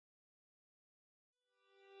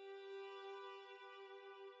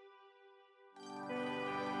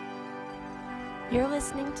You're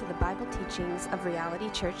listening to the Bible teachings of Reality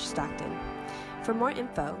Church Stockton. For more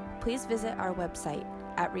info, please visit our website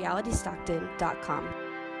at realitystockton.com.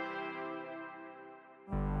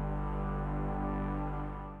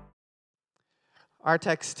 Our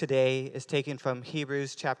text today is taken from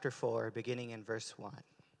Hebrews chapter 4, beginning in verse 1.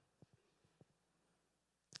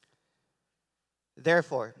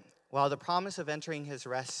 Therefore, while the promise of entering his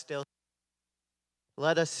rest still,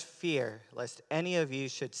 let us fear lest any of you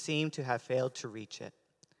should seem to have failed to reach it.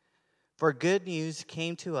 For good news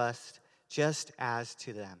came to us just as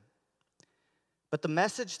to them. But the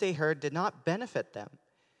message they heard did not benefit them,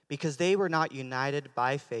 because they were not united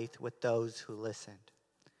by faith with those who listened.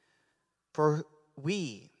 For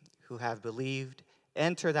we who have believed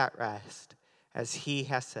enter that rest, as he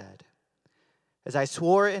has said, "As I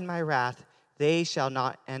swore in my wrath, they shall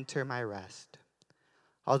not enter my rest."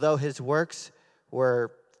 Although his works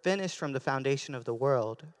were finished from the foundation of the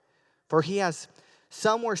world, for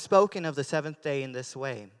some were spoken of the seventh day in this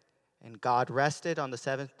way, and God rested on the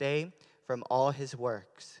seventh day from all his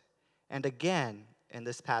works. And again, in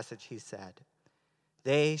this passage he said,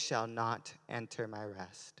 "They shall not enter my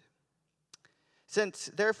rest." Since,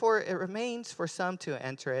 therefore, it remains for some to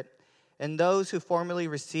enter it, and those who formerly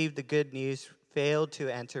received the good news failed to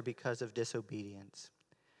enter because of disobedience.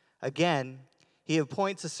 Again, he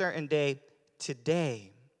appoints a certain day,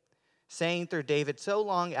 today, saying through David so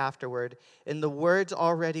long afterward, in the words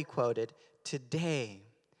already quoted, "Today,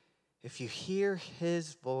 if you hear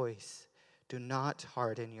his voice, do not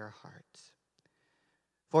harden your hearts."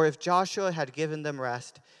 For if Joshua had given them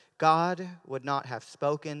rest, God would not have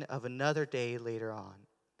spoken of another day later on.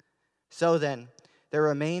 So then, there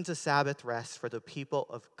remains a Sabbath rest for the people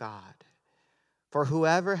of God. For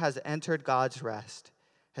whoever has entered God's rest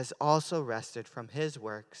has also rested from his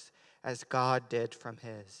works, as God did from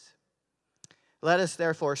his. Let us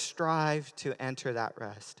therefore strive to enter that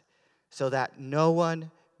rest, so that no one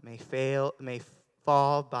may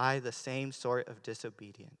fall by the same sort of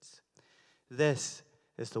disobedience. This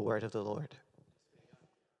is the word of the Lord.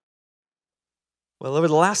 Well, over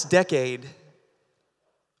the last decade,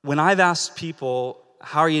 when I've asked people,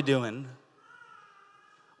 "How are you doing?"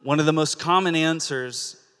 one of the most common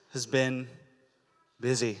answers has been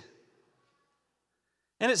busy.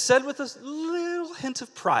 And it's said with a little hint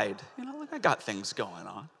of pride. Like, I got things going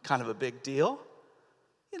on, kind of a big deal.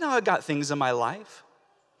 I got things in my life.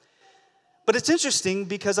 But it's interesting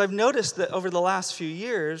because I've noticed that over the last few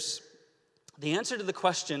years, the answer to the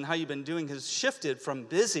question, "How you been doing?" has shifted from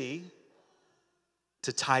busy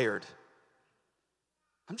to tired.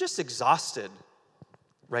 I'm just exhausted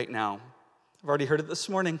right now. I've already heard it this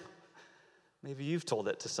morning. Maybe you've told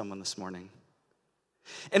it to someone this morning.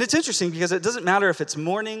 And it's interesting because it doesn't matter if it's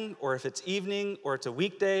morning or if it's evening or it's a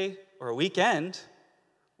weekday or a weekend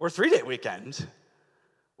or a 3-day weekend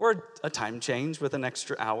or a time change with an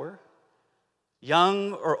extra hour.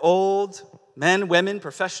 Young or old, men, women,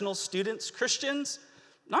 professionals, students, Christians,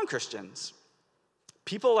 non-Christians.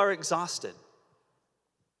 People are exhausted.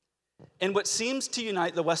 And what seems to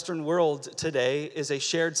unite the Western world today is a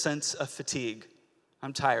shared sense of fatigue.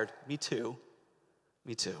 I'm tired. Me too.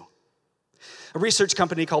 Me too. A research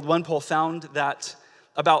company called OnePoll found that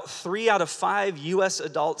about 3 out of 5 U.S.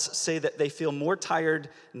 adults say that they feel more tired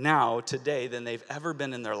now, today, than they've ever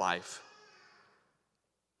been in their life.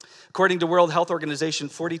 According to World Health Organization,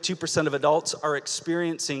 42% of adults are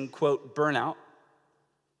experiencing, quote, burnout.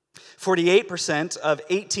 48% of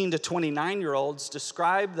 18 to 29-year-olds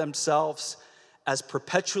describe themselves as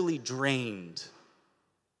perpetually drained.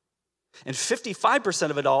 And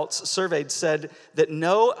 55% of adults surveyed said that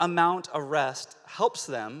no amount of rest helps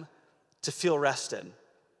them to feel rested.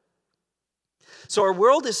 So our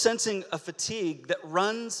world is sensing a fatigue that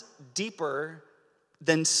runs deeper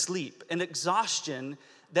than sleep, an exhaustion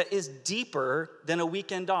that is deeper than a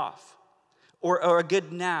weekend off, or a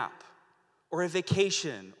good nap, or a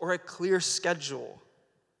vacation, or a clear schedule.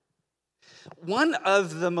 One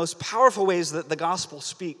of the most powerful ways that the gospel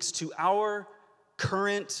speaks to our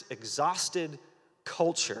current exhausted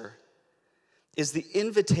culture is the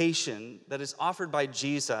invitation that is offered by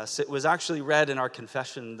Jesus. It was actually read in our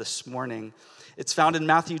confession this morning. It's found in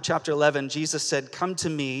Matthew chapter 11. Jesus said, "Come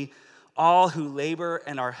to me, all who labor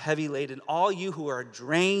and are heavy laden, all you who are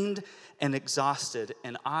drained and exhausted,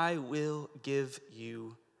 and I will give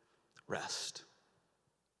you rest."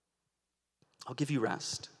 I'll give you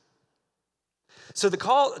rest. So the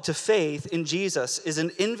call to faith in Jesus is an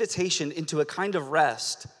invitation into a kind of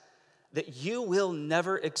rest that you will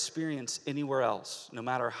never experience anywhere else, no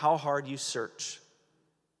matter how hard you search.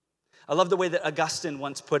 I love the way that Augustine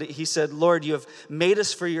once put it. He said, "Lord, you have made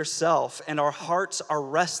us for yourself, and our hearts are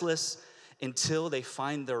restless until they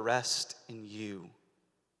find their rest in you.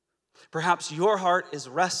 Perhaps your heart is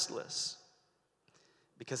restless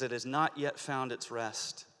because it has not yet found its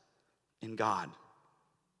rest in God.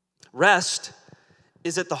 Rest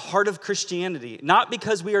is at the heart of Christianity, not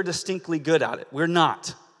because we are distinctly good at it. We're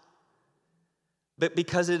not. But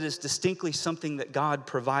because it is distinctly something that God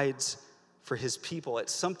provides for his people.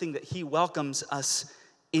 It's something that he welcomes us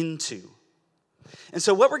into. And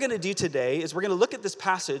so what we're going to do today is we're going to look at this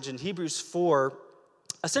passage in Hebrews 4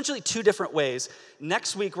 essentially two different ways.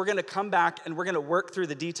 Next week, we're going to come back and we're going to work through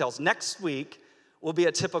the details. Next week will be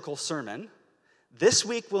a typical sermon. This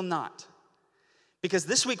week will not. Because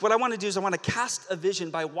this week, what I want to do is I want to cast a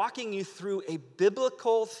vision by walking you through a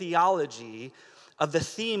biblical theology of the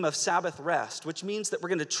theme of Sabbath rest, which means that we're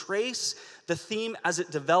going to trace the theme as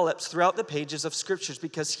it develops throughout the pages of Scriptures.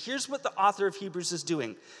 Because here's what the author of Hebrews is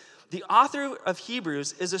doing. The author of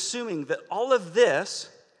Hebrews is assuming that all of this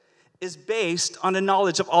is based on a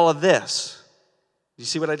knowledge of all of this. You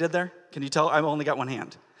see what I did there? Can you tell? I've only got one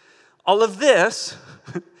hand. All of this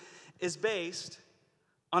is based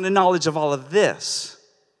on a knowledge of all of this.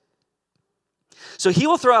 So he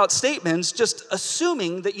will throw out statements just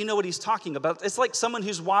assuming that you know what he's talking about. It's like someone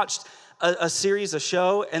who's watched a series, a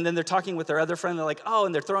show, and then they're talking with their other friend. They're like, oh,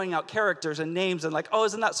 and they're throwing out characters and names and like, oh,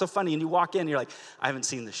 isn't that so funny? And you walk in and you're like, I haven't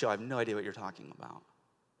seen the show. I have no idea what you're talking about.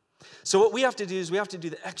 So what we have to do is we have to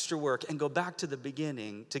do the extra work and go back to the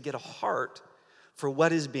beginning to get a heart for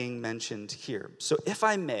what is being mentioned here. So if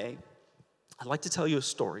I may, I'd like to tell you a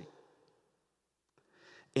story.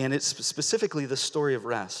 And it's specifically the story of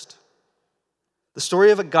rest. The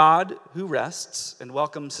story of a God who rests and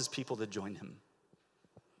welcomes his people to join him.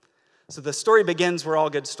 So the story begins where all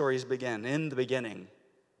good stories begin, in the beginning,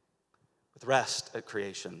 with rest at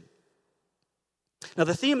creation. Now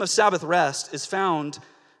the theme of Sabbath rest is found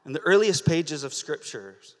in the earliest pages of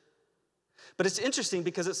Scriptures. But it's interesting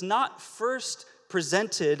because it's not first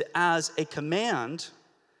presented as a command,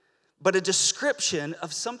 but a description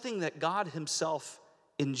of something that God himself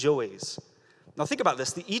enjoys. Now think about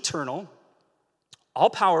this. The eternal,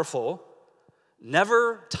 all-powerful,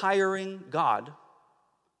 never-tiring God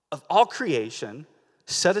of all creation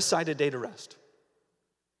set aside a day to rest.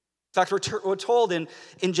 In fact, we're told in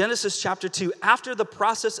Genesis chapter 2, after the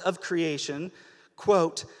process of creation,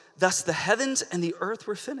 quote, thus the heavens and the earth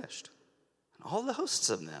were finished, and all the hosts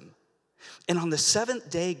of them. And on the seventh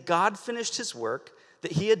day, God finished his work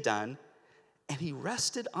that he had done, and he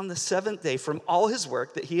rested on the seventh day from all his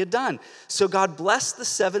work that he had done. So God blessed the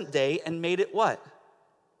seventh day and made it what?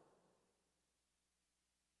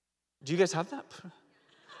 Do you guys have that?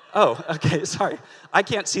 Oh, okay, sorry. I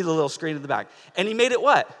can't see the little screen in the back. And he made it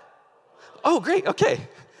what? Oh, great, okay.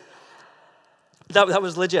 That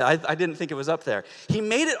was legit. I didn't think it was up there. He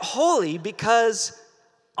made it holy because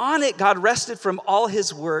on it, God rested from all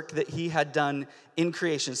his work that he had done in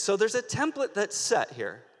creation. So there's a template that's set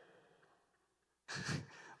here.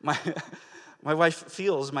 My wife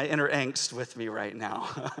feels my inner angst with me right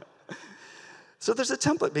now. So there's a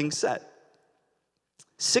template being set.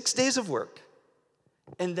 6 days of work.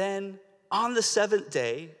 And then on the seventh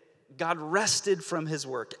day, God rested from his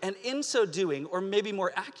work. And in so doing, or maybe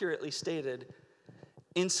more accurately stated,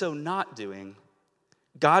 in so not doing,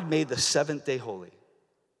 God made the seventh day holy.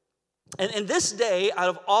 And this day, out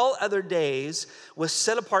of all other days, was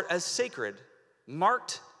set apart as sacred,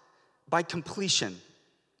 marked by completion.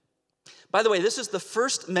 By the way, this is the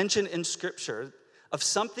first mention in Scripture of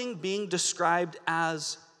something being described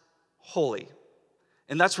as holy.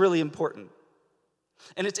 And that's really important.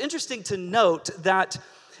 And it's interesting to note that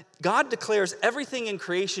God declares everything in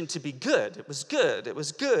creation to be good. It was good, it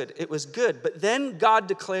was good, it was good. But then God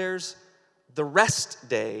declares the rest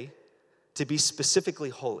day to be specifically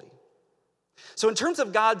holy. So in terms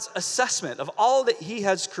of God's assessment of all that he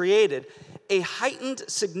has created, a heightened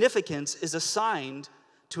significance is assigned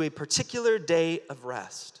to a particular day of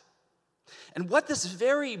rest. And what this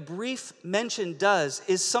very brief mention does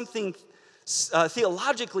is something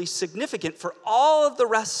theologically significant for all of the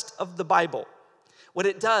rest of the Bible. What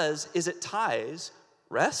it does is it ties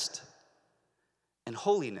rest and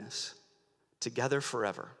holiness together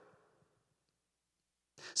forever.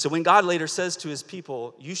 So when God later says to his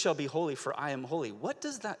people, you shall be holy for I am holy, what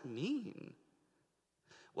does that mean?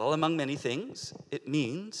 Well, among many things, it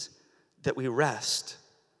means that we rest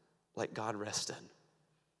like God rested.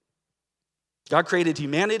 God created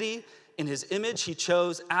humanity in his image. He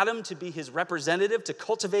chose Adam to be his representative, to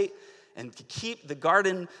cultivate and to keep the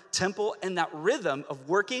garden temple. And that rhythm of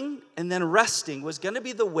working and then resting was going to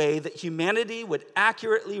be the way that humanity would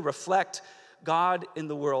accurately reflect God in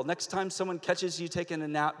the world. Next time someone catches you taking a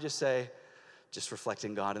nap, just say, just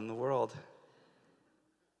reflecting God in the world.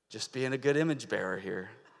 Just being a good image bearer here.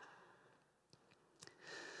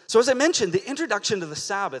 So as I mentioned, the introduction to the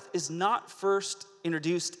Sabbath is not first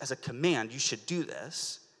introduced as a command, you should do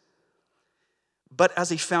this, but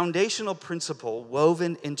as a foundational principle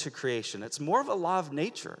woven into creation. It's more of a law of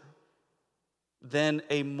nature than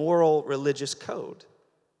a moral religious code.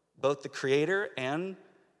 Both the creator and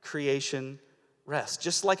creation rest.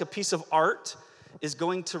 Just like a piece of art is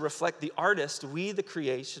going to reflect the artist, we, the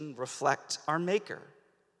creation, reflect our maker.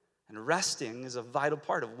 And resting is a vital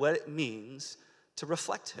part of what it means to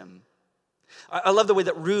reflect him. I love the way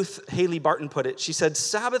that Ruth Haley Barton put it. She said,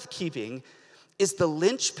 Sabbath keeping is the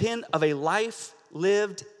linchpin of a life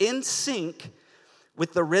lived in sync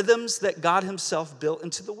with the rhythms that God himself built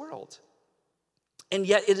into the world. And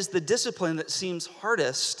yet it is the discipline that seems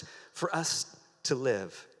hardest for us to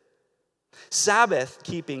live. Sabbath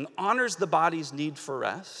keeping honors the body's need for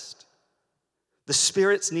rest, the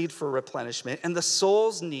spirit's need for replenishment, and the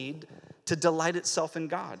soul's need to delight itself in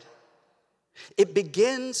God. It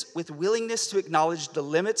begins with willingness to acknowledge the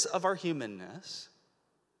limits of our humanness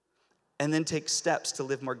and then take steps to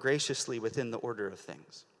live more graciously within the order of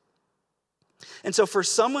things. And so for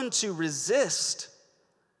someone to resist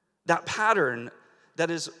that pattern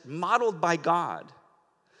that is modeled by God,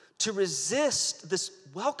 to resist this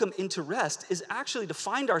welcome into rest is actually to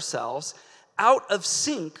find ourselves out of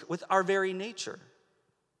sync with our very nature.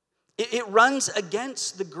 It runs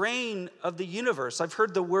against the grain of the universe. I've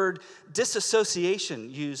heard the word disassociation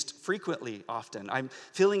used frequently, often. I'm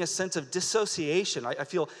feeling a sense of dissociation. I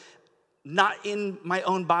feel not in my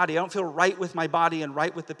own body. I don't feel right with my body and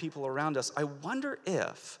right with the people around us. I wonder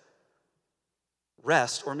if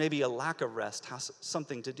rest, or maybe a lack of rest, has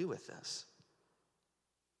something to do with this.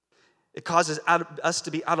 It causes us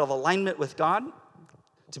to be out of alignment with God,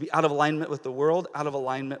 to be out of alignment with the world, out of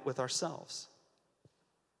alignment with ourselves.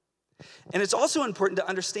 And it's also important to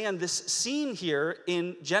understand this scene here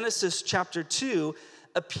in Genesis chapter 2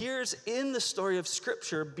 appears in the story of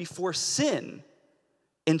Scripture before sin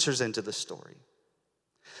enters into the story.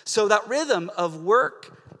 So that rhythm of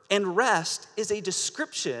work and rest is a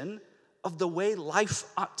description of the way life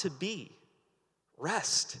ought to be.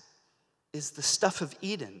 Rest is the stuff of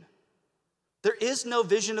Eden. There is no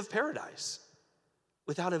vision of paradise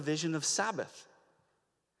without a vision of Sabbath.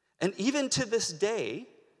 And even to this day,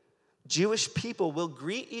 Jewish people will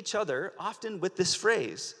greet each other often with this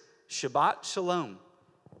phrase, Shabbat Shalom,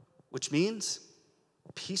 which means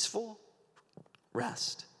peaceful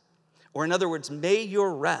rest. Or in other words, may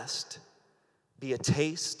your rest be a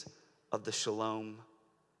taste of the shalom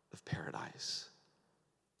of paradise.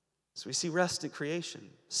 So we see rest in creation.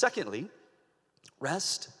 Secondly,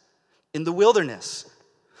 rest in the wilderness.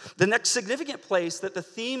 The next significant place that the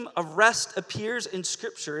theme of rest appears in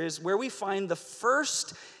Scripture is where we find the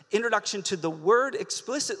first introduction to the word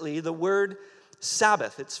explicitly, the word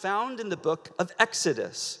Sabbath. It's found in the book of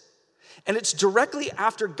Exodus. And it's directly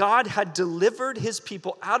after God had delivered his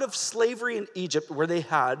people out of slavery in Egypt, where they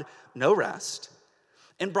had no rest,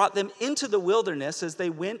 and brought them into the wilderness as they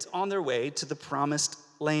went on their way to the promised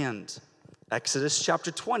land. Exodus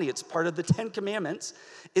chapter 20, it's part of the 10 Commandments.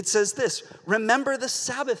 It says this, remember the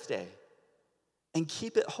Sabbath day and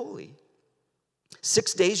keep it holy.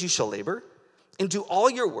 6 days you shall labor and do all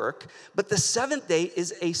your work, but the seventh day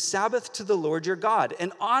is a Sabbath to the Lord your God,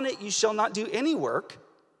 and on it you shall not do any work,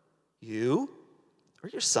 you or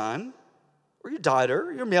your son or your daughter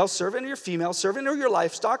or your male servant or your female servant or your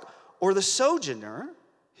livestock or the sojourner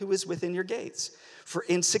who is within your gates. For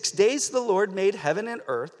in 6 days the Lord made heaven and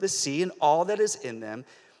earth, the sea, and all that is in them,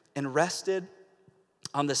 and rested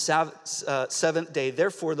on the seventh day.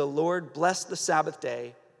 Therefore the Lord blessed the Sabbath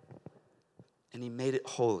day, and he made it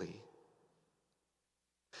holy.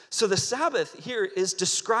 So the Sabbath here is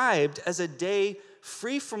described as a day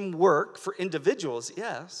free from work for individuals,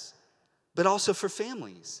 yes, but also for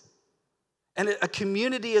families and a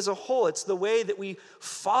community as a whole. It's the way that we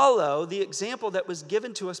follow the example that was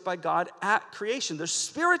given to us by God at creation. There's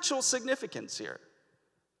spiritual significance here,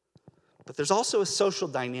 but there's also a social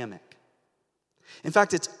dynamic. In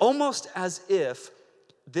fact, it's almost as if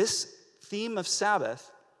this theme of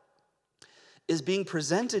Sabbath is being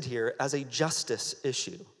presented here as a justice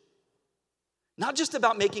issue. Not just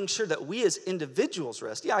about making sure that we as individuals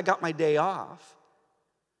rest. Yeah, I got my day off.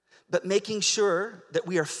 But making sure that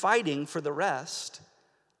we are fighting for the rest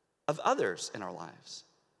of others in our lives.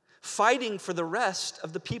 Fighting for the rest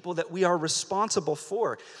of the people that we are responsible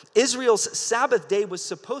for. Israel's Sabbath day was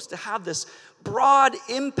supposed to have this broad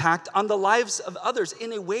impact on the lives of others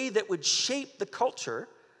in a way that would shape the culture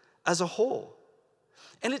as a whole.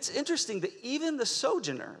 And it's interesting that even the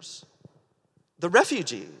sojourners, the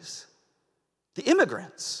refugees, The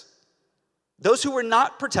immigrants, those who were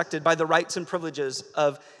not protected by the rights and privileges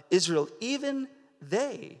of Israel, even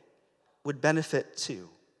they would benefit too.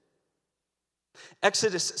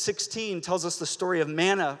 Exodus 16 tells us the story of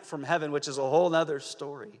manna from heaven, which is a whole other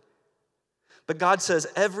story. But God says,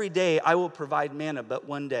 every day I will provide manna, but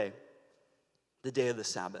one day, the day of the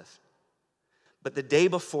Sabbath. But the day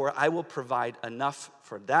before, I will provide enough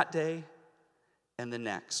for that day and the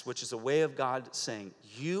next, which is a way of God saying,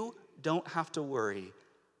 you don't have to worry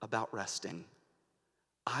about resting.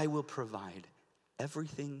 I will provide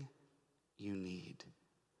everything you need.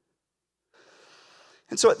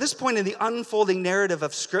 And so at this point in the unfolding narrative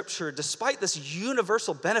of Scripture, despite this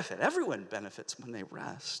universal benefit, everyone benefits when they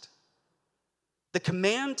rest. The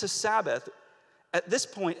command to Sabbath at this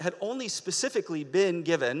point had only specifically been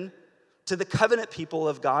given to the covenant people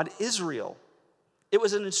of God, Israel. It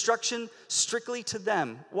was an instruction strictly to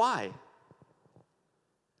them. Why?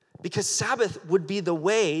 Because Sabbath would be the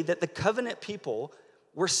way that the covenant people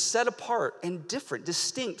were set apart and different,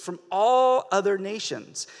 distinct from all other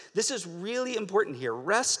nations. This is really important here.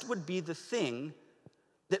 Rest would be the thing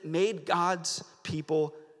that made God's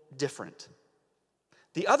people different.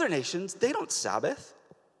 The other nations, they don't Sabbath.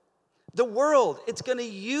 The world, it's going to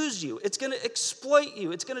use you. It's going to exploit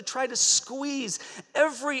you. It's going to try to squeeze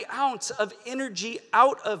every ounce of energy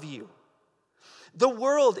out of you. The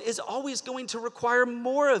world is always going to require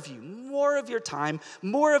more of you, more of your time,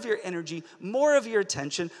 more of your energy, more of your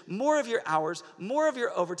attention, more of your hours, more of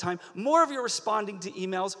your overtime, more of your responding to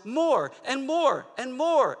emails, more and more and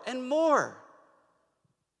more and more.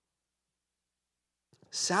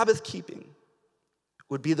 Sabbath keeping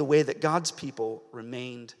would be the way that God's people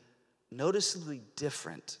remained noticeably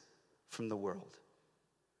different from the world.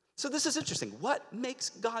 So this is interesting. What makes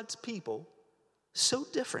God's people so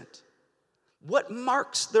different? What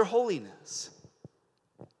marks their holiness?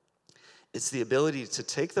 It's the ability to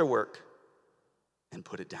take their work and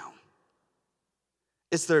put it down.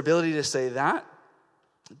 It's their ability to say, that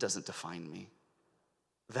doesn't define me.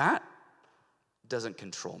 That doesn't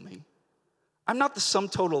control me. I'm not the sum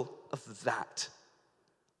total of that.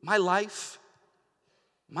 My life,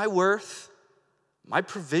 my worth, my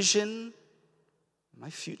provision,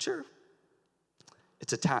 my future,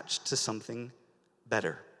 it's attached to something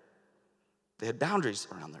better. They had boundaries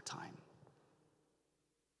around their time.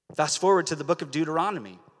 Fast forward to the book of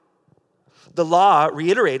Deuteronomy. The law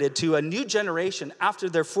reiterated to a new generation after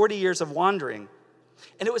their 40 years of wandering.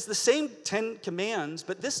 And it was the same 10 commands,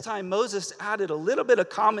 but this time Moses added a little bit of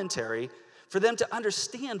commentary for them to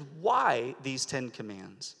understand why these 10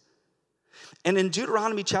 commands. And in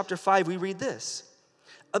Deuteronomy chapter 5, we read this.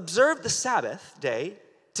 Observe the Sabbath day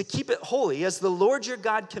to keep it holy as the Lord your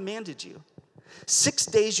God commanded you. 6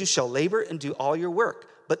 days you shall labor and do all your work,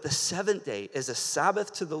 but the seventh day is a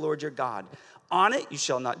Sabbath to the Lord your God. On it you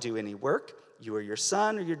shall not do any work, you or your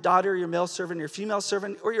son or your daughter or your male servant or your female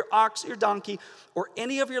servant or your ox or your donkey or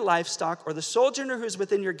any of your livestock or the sojourner who is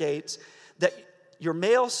within your gates, that your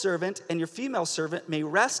male servant and your female servant may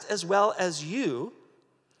rest as well as you.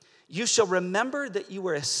 You shall remember that you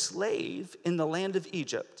were a slave in the land of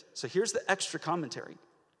Egypt. So here's the extra commentary.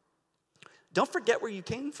 Don't forget where you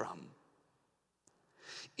came from.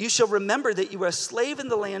 You shall remember that you were a slave in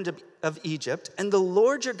the land of Egypt, and the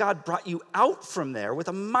Lord your God brought you out from there with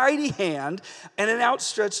a mighty hand and an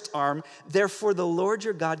outstretched arm. Therefore, the Lord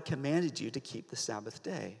your God commanded you to keep the Sabbath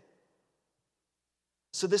day.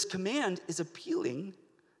 So this command is appealing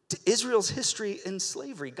to Israel's history in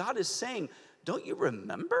slavery. God is saying, don't you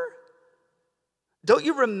remember? Don't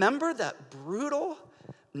you remember that brutal,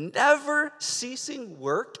 never ceasing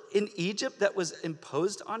work in Egypt that was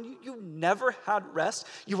imposed on you? You never had rest.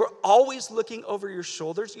 You were always looking over your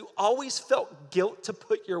shoulders. You always felt guilt to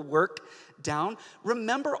put your work down.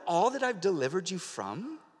 Remember all that I've delivered you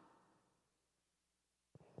from?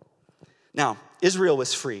 Now, Israel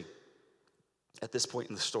was free at this point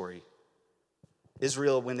in the story.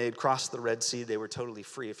 Israel, when they had crossed the Red Sea, they were totally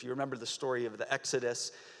free. If you remember the story of the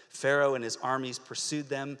Exodus, Pharaoh and his armies pursued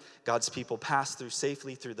them. God's people passed through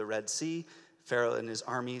safely through the Red Sea. Pharaoh and his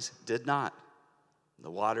armies did not.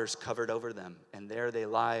 The waters covered over them, and there they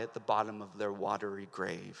lie at the bottom of their watery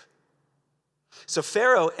grave. So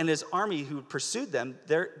Pharaoh and his army who pursued them,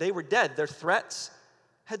 they were dead. Their threats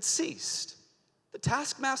had ceased. The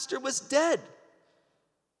taskmaster was dead.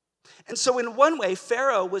 And so in one way,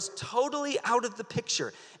 Pharaoh was totally out of the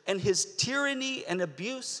picture, and his tyranny and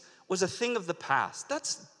abuse was a thing of the past.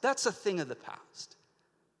 That's a thing of the past.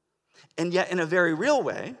 And yet, in a very real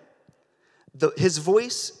way, his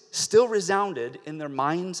voice still resounded in their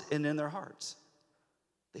minds and in their hearts.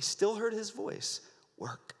 They still heard his voice.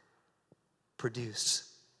 Work,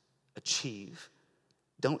 produce, achieve.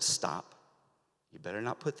 Don't stop. You better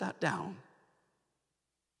not put that down.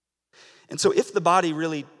 And so if the body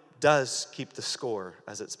really does keep the score,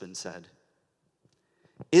 as it's been said,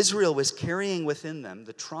 Israel was carrying within them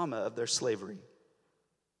the trauma of their slavery,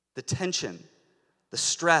 the tension, the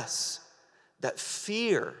stress, that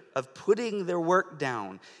fear of putting their work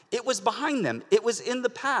down. It was behind them. It was in the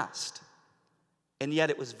past. And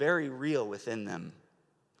yet it was very real within them.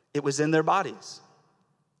 It was in their bodies.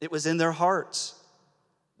 It was in their hearts.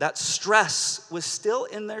 That stress was still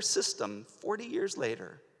in their system 40 years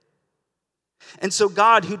later. And so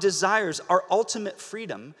God, who desires our ultimate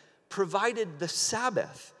freedom, provided the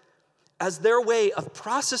Sabbath as their way of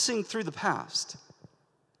processing through the past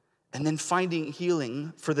and then finding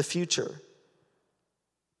healing for the future.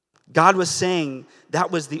 God was saying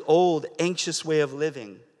that was the old anxious way of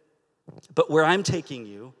living. But where I'm taking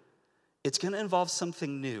you, it's going to involve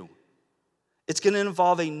something new. It's going to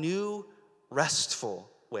involve a new, restful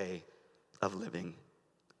way of living.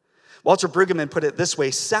 Walter Brueggemann put it this way: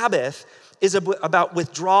 Sabbath is about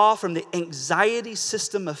withdrawal from the anxiety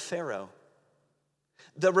system of Pharaoh.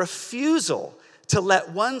 The refusal to let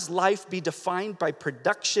one's life be defined by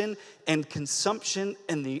production and consumption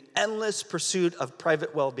and the endless pursuit of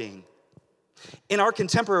private well-being. In our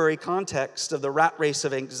contemporary context of the rat race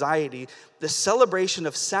of anxiety, the celebration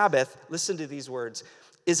of Sabbath, listen to these words,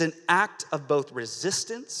 is an act of both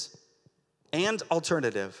resistance and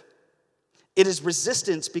alternative. It is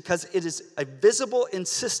resistance because it is a visible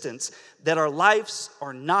insistence that our lives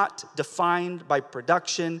are not defined by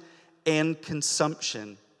production and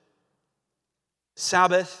consumption.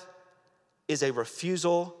 Sabbath is a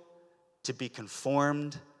refusal to be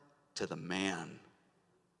conformed to the man.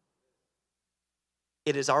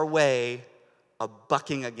 It is our way of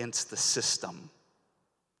bucking against the system.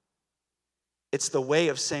 It's the way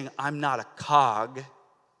of saying, I'm not a cog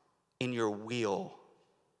in your wheel.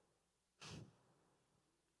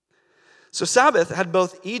 So Sabbath had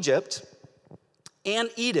both Egypt and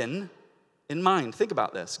Eden in mind. Think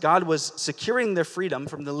about this. God was securing their freedom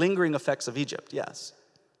from the lingering effects of Egypt, yes.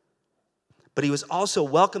 But he was also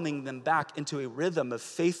welcoming them back into a rhythm of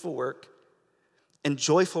faithful work and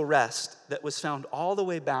joyful rest that was found all the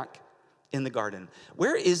way back in the garden.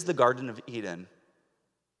 Where is the Garden of Eden?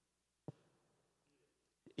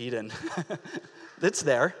 Eden. It's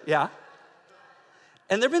there, yeah.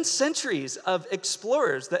 And there have been centuries of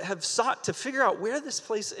explorers that have sought to figure out where this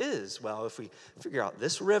place is. Well, if we figure out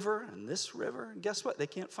this river, and guess what? They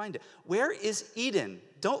can't find it. Where is Eden?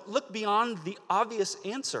 Don't look beyond the obvious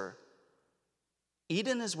answer.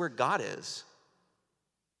 Eden is where God is.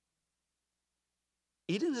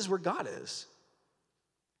 Eden is where God is.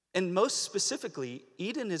 And most specifically,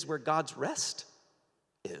 Eden is where God's rest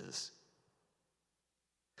is.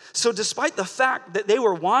 So despite the fact that they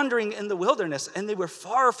were wandering in the wilderness and they were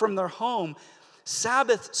far from their home,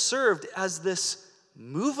 Sabbath served as this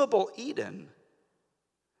movable Eden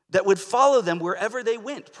that would follow them wherever they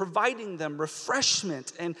went, providing them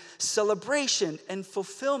refreshment and celebration and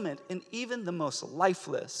fulfillment in even the most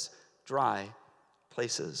lifeless, dry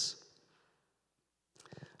places.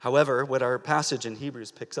 However, what our passage in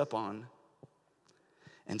Hebrews picks up on,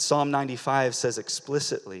 and Psalm 95 says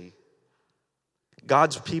explicitly,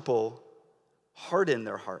 God's people harden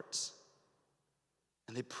their hearts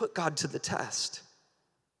and they put God to the test.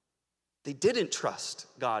 They didn't trust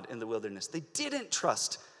God in the wilderness. They didn't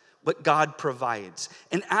trust what God provides.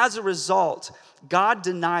 And as a result, God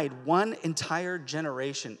denied one entire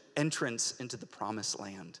generation entrance into the promised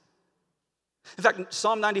land. In fact,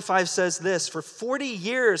 Psalm 95 says this: for 40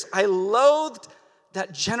 years I loathed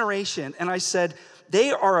that generation, and I said,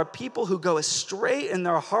 they are a people who go astray in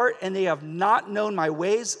their heart, and they have not known my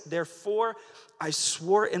ways. Therefore, I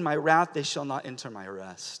swore in my wrath, they shall not enter my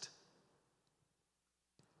rest.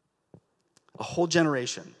 A whole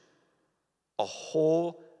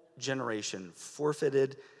generation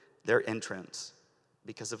forfeited their entrance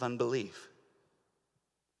because of unbelief.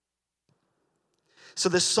 So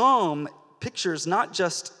the psalm pictures not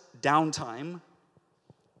just downtime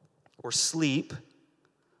or sleep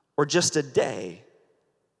or just a day,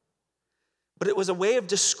 but it was a way of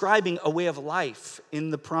describing a way of life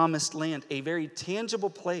in the promised land, a very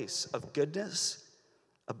tangible place of goodness,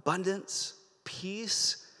 abundance,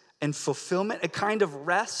 peace, and fulfillment, a kind of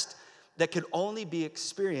rest that could only be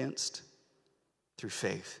experienced through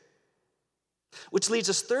faith. Which leads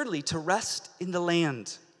us thirdly to rest in the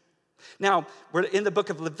land. Now, we're in the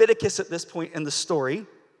book of Leviticus at this point in the story.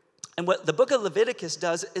 And what the book of Leviticus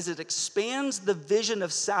does is it expands the vision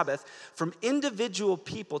of Sabbath from individual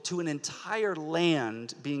people to an entire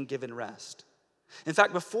land being given rest. In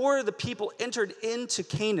fact, before the people entered into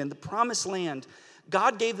Canaan, the promised land,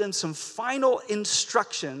 God gave them some final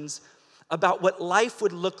instructions about what life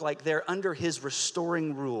would look like there under his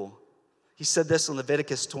restoring rule. He said this in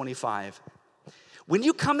Leviticus 25. When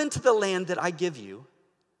you come into the land that I give you,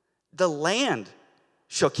 the land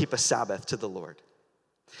shall keep a Sabbath to the Lord.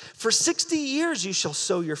 For 60 years you shall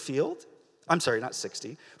sow your field. I'm sorry, not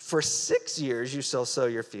 60. For 6 years you shall sow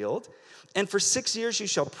your field, and for 6 years you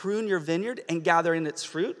shall prune your vineyard and gather in its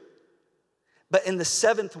fruit. But in the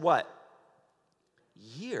seventh what?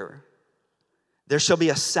 Year, there shall be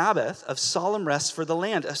a Sabbath of solemn rest for the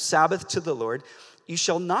land, a Sabbath to the Lord. You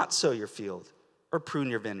shall not sow your field or prune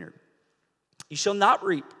your vineyard. You shall not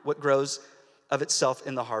reap what grows of itself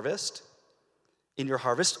in your harvest,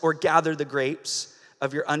 or gather the grapes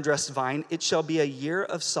of your undressed vine. It shall be a year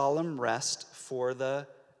of solemn rest for the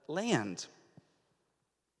land.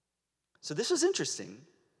 So this is interesting.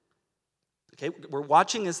 Okay, we're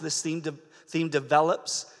watching as this theme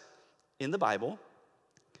develops in the Bible.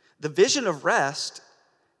 The vision of rest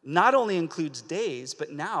not only includes days,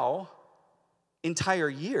 but now entire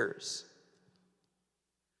years.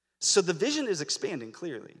 So the vision is expanding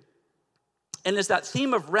clearly. And as that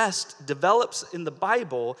theme of rest develops in the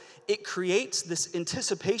Bible, it creates this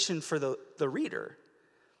anticipation for the reader.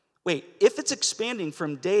 Wait, if it's expanding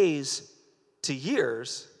from days to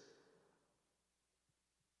years,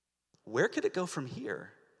 where could it go from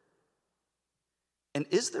here? And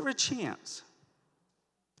is there a chance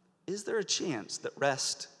that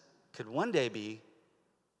rest could one day be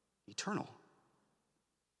eternal?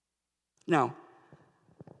 Now,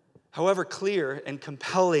 however clear and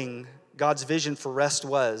compelling God's vision for rest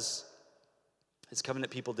was, his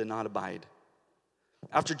covenant people did not abide.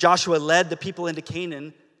 After Joshua led the people into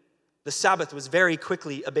Canaan, the Sabbath was very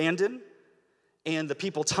quickly abandoned, and the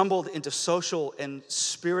people tumbled into social and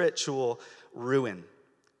spiritual ruin.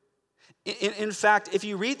 In fact, if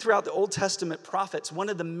you read throughout the Old Testament prophets, one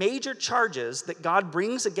of the major charges that God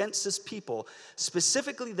brings against his people,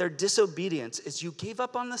 specifically their disobedience, is you gave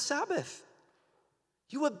up on the Sabbath.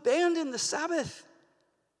 You abandoned the Sabbath.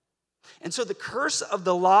 And so the curse of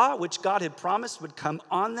the law, which God had promised would come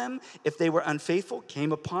on them if they were unfaithful,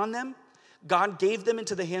 came upon them. God gave them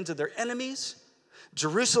into the hands of their enemies.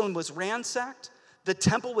 Jerusalem was ransacked. The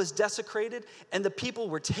temple was desecrated, and the people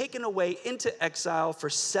were taken away into exile for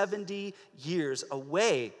 70 years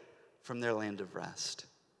away from their land of rest.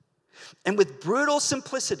 And with brutal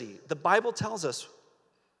simplicity, the Bible tells us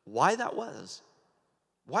why that was.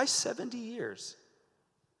 Why 70 years?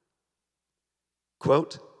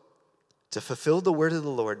 Quote, to fulfill the word of the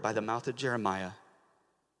Lord by the mouth of Jeremiah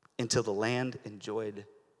until the land enjoyed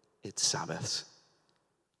its Sabbaths.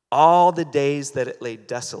 All the days that it lay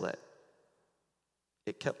desolate,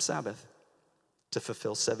 it kept Sabbath to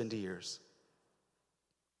fulfill 70 years.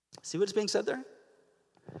 See what's being said there?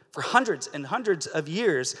 For hundreds and hundreds of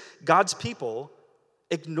years, God's people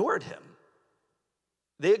ignored him.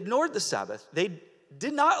 They ignored the Sabbath. They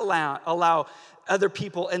did not allow other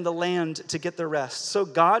people in the land to get their rest. So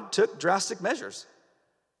God took drastic measures,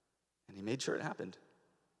 and he made sure it happened.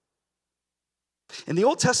 And the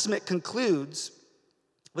Old Testament concludes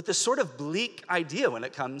with this sort of bleak idea when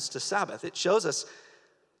it comes to Sabbath. It shows us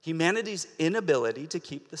humanity's inability to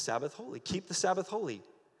keep the Sabbath holy. Keep the Sabbath holy.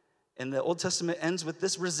 And the Old Testament ends with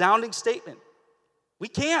this resounding statement. We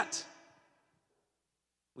can't.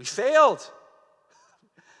 We failed.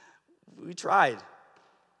 We tried.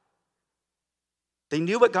 They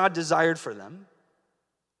knew what God desired for them,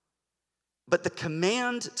 but the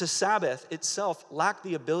command to Sabbath itself lacked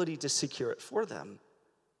the ability to secure it for them.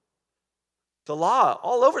 The law,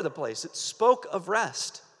 all over the place, it spoke of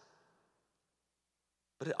rest,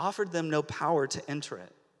 but it offered them no power to enter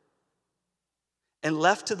it. And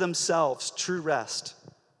left to themselves, true rest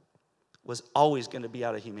was always going to be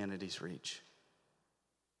out of humanity's reach.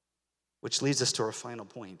 Which leads us to our final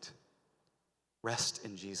point. Rest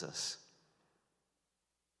in Jesus.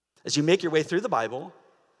 As you make your way through the Bible,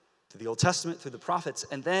 through the Old Testament, through the prophets,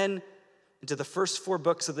 and then into the first 4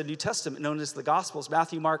 books of the New Testament, known as the Gospels,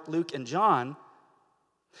 Matthew, Mark, Luke, and John,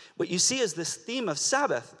 what you see is this theme of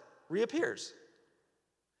Sabbath reappears.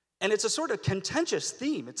 And it's a sort of contentious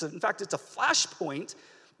theme. In fact, it's a flashpoint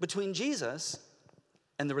between Jesus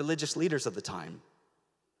and the religious leaders of the time.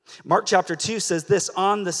 Mark chapter 2 says this,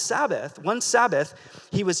 on the Sabbath, one Sabbath,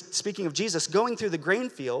 he was, speaking of Jesus, going through the grain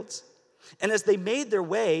fields, and as they made their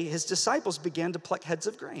way, his disciples began to pluck heads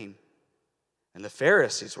of grain. And the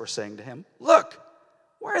Pharisees were saying to him, look,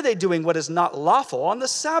 why are they doing what is not lawful on the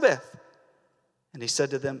Sabbath? And he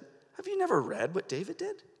said to them, have you never read what David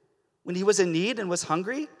did? When he was in need and was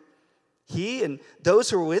hungry, he and those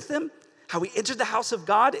who were with him, how he entered the house of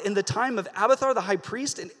God in the time of Abiathar the high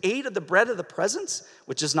priest and ate of the bread of the presence,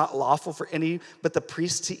 which is not lawful for any but the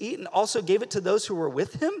priests to eat, and also gave it to those who were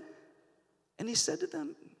with him. And he said to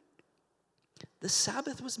them, the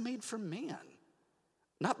Sabbath was made for man,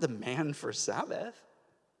 not the man for Sabbath.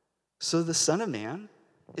 So the Son of Man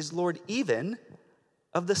is Lord even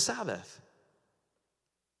of the Sabbath.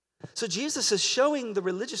 So Jesus is showing the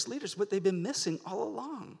religious leaders what they've been missing all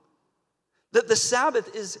along. That the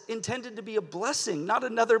Sabbath is intended to be a blessing, not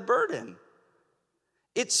another burden.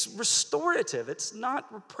 It's restorative, it's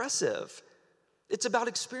not repressive. It's about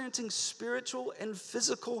experiencing spiritual and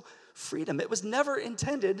physical freedom. It was never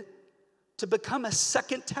intended to become a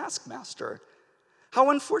second taskmaster. How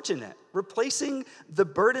unfortunate, replacing the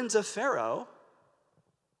burdens of Pharaoh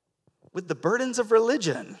with the burdens of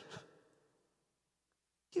religion.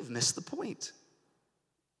 You've missed the point.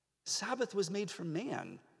 Sabbath was made for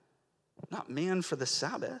man, not man for the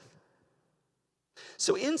Sabbath.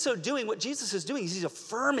 So in so doing, what Jesus is doing is he's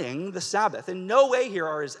affirming the Sabbath. In no way here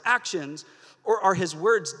are his actions or are his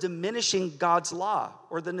words diminishing God's law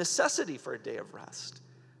or the necessity for a day of rest.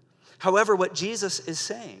 However, what Jesus is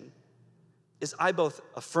saying is I both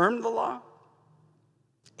affirm the law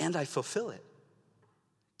and I fulfill it.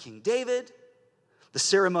 King David, the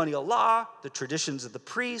ceremonial law, the traditions of the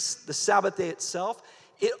priests, the Sabbath day itself,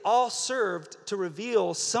 it all served to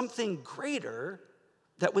reveal something greater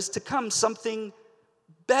that was to come, something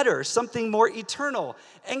better, something more eternal.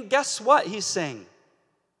 And guess what he's saying?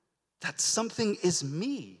 That something is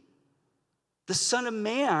me. The Son of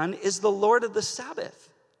Man is the Lord of the Sabbath.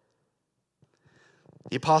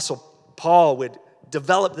 The Apostle Paul would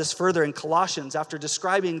develop this further in Colossians after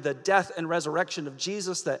describing the death and resurrection of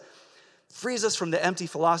Jesus that frees us from the empty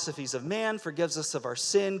philosophies of man, forgives us of our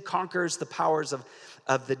sin, conquers the powers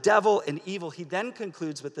of the devil and evil. He then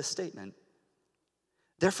concludes with this statement: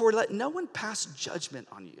 therefore, let no one pass judgment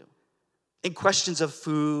on you in questions of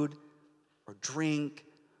food or drink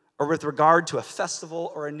or with regard to a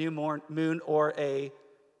festival or a new moon or a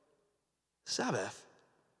Sabbath.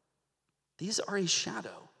 These are a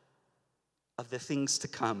shadow of the things to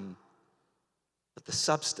come, but the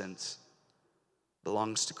substance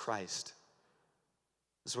belongs to Christ.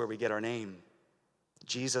 This is where we get our name.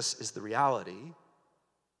 Jesus is the reality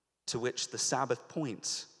to which the Sabbath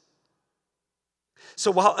points.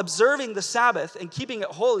 So while observing the Sabbath and keeping it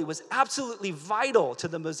holy was absolutely vital to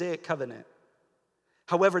the Mosaic covenant,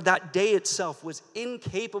 however, that day itself was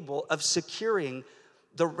incapable of securing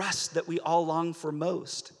the rest that we all long for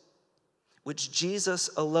most, which Jesus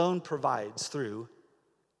alone provides through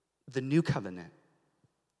the new covenant.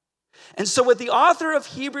 And so what the author of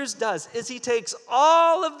Hebrews does is he takes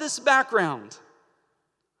all of this background,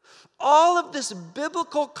 all of this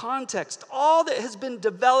biblical context, all that has been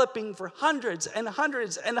developing for hundreds and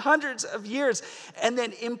hundreds and hundreds of years, and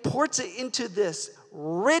then imports it into this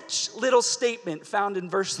rich little statement found in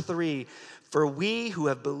verse 3. For we who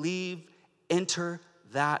have believed enter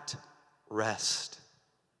that rest.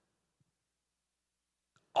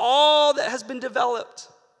 All that has been developed,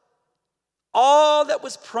 all that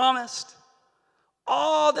was promised,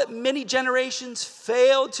 all that many generations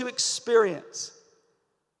failed to experience,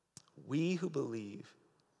 we who believe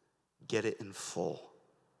get it in full.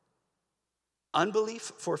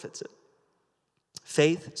 Unbelief forfeits it.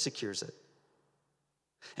 Faith secures it.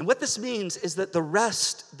 And what this means is that the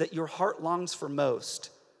rest that your heart longs for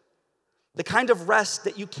most, the kind of rest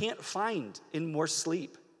that you can't find in more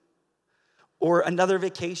sleep, or another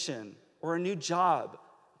vacation, or a new job,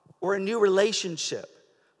 or a new relationship,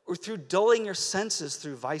 or through dulling your senses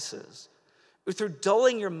through vices, or through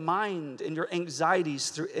dulling your mind and your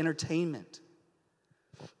anxieties through entertainment.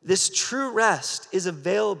 This true rest is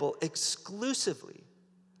available exclusively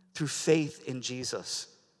through faith in Jesus.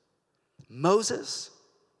 Moses,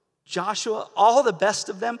 Joshua, all the best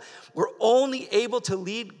of them were only able to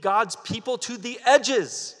lead God's people to the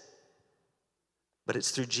edges. But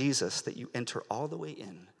it's through Jesus that you enter all the way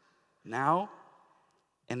in, now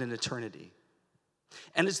and in eternity.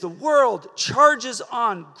 And as the world charges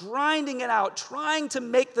on, grinding it out, trying to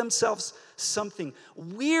make themselves something,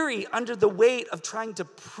 weary under the weight of trying to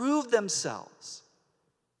prove themselves,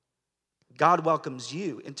 God welcomes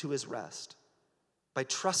you into his rest by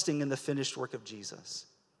trusting in the finished work of Jesus.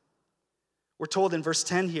 We're told in verse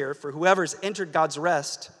 10 here, for whoever has entered God's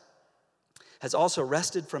rest has also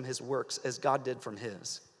rested from his works as God did from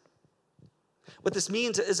his. What this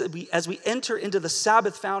means is that as we enter into the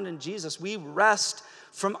Sabbath found in Jesus, we rest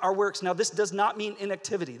from our works. Now, this does not mean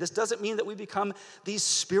inactivity. This doesn't mean that we become these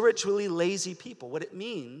spiritually lazy people. What it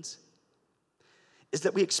means is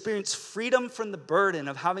that we experience freedom from the burden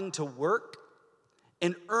of having to work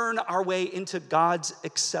and earn our way into God's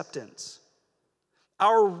acceptance.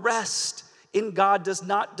 Our rest in God does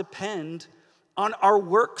not depend on our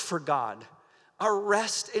work for God. Our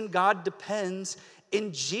rest in God depends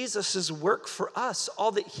in Jesus' work for us,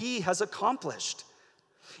 all that he has accomplished.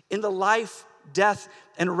 In the life, death,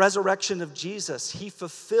 and resurrection of Jesus, he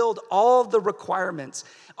fulfilled all the requirements,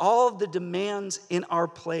 all the demands in our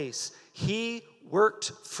place. He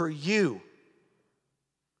worked for you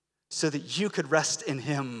so that you could rest in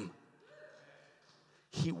him.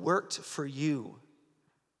 He worked for you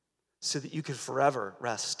so that you could forever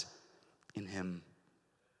rest in him.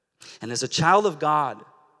 And as a child of God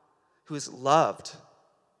who is loved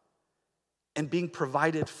and being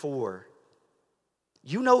provided for,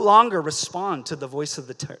 you no longer respond to the voice of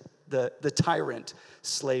the tyrant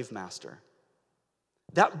slave master.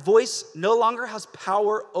 That voice no longer has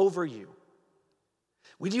power over you.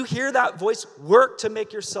 When you hear that voice, work to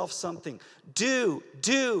make yourself something. Do,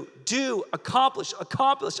 accomplish.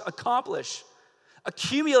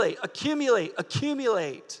 Accumulate.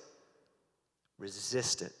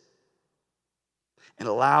 Resist it. And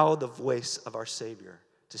allow the voice of our Savior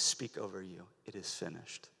to speak over you. It is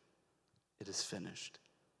finished. It is finished.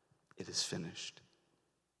 It is finished.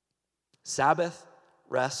 Sabbath,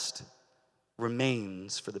 rest,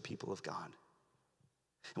 remains for the people of God.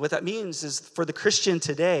 And what that means is for the Christian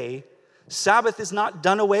today, Sabbath is not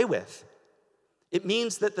done away with. It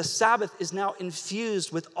means that the Sabbath is now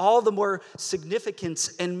infused with all the more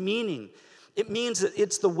significance and meaning. It means that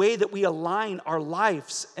it's the way that we align our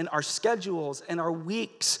lives and our schedules and our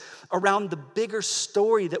weeks around the bigger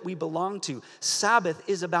story that we belong to. Sabbath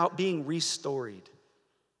is about being restored.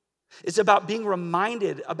 It's about being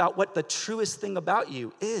reminded about what the truest thing about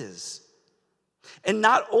you is. And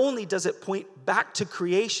not only does it point back to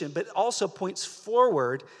creation, but it also points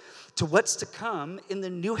forward to what's to come in the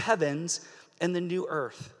new heavens and the new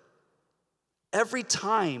earth. Every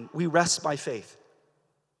time we rest by faith,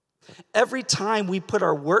 every time we put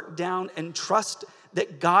our work down and trust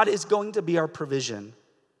that God is going to be our provision,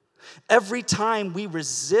 every time we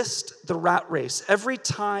resist the rat race, every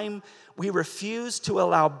time we refuse to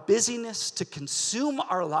allow busyness to consume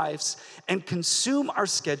our lives and consume our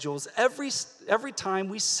schedules, every time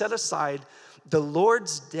we set aside the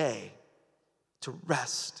Lord's day to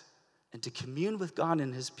rest and to commune with God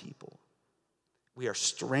and his people, we are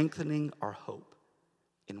strengthening our hope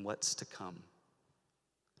in what's to come.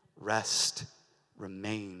 Rest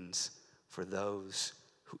remains for those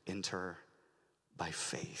who enter by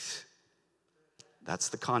faith. That's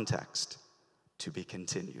the context. To be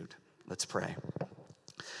continued. Let's pray.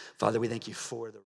 Father, we thank you for the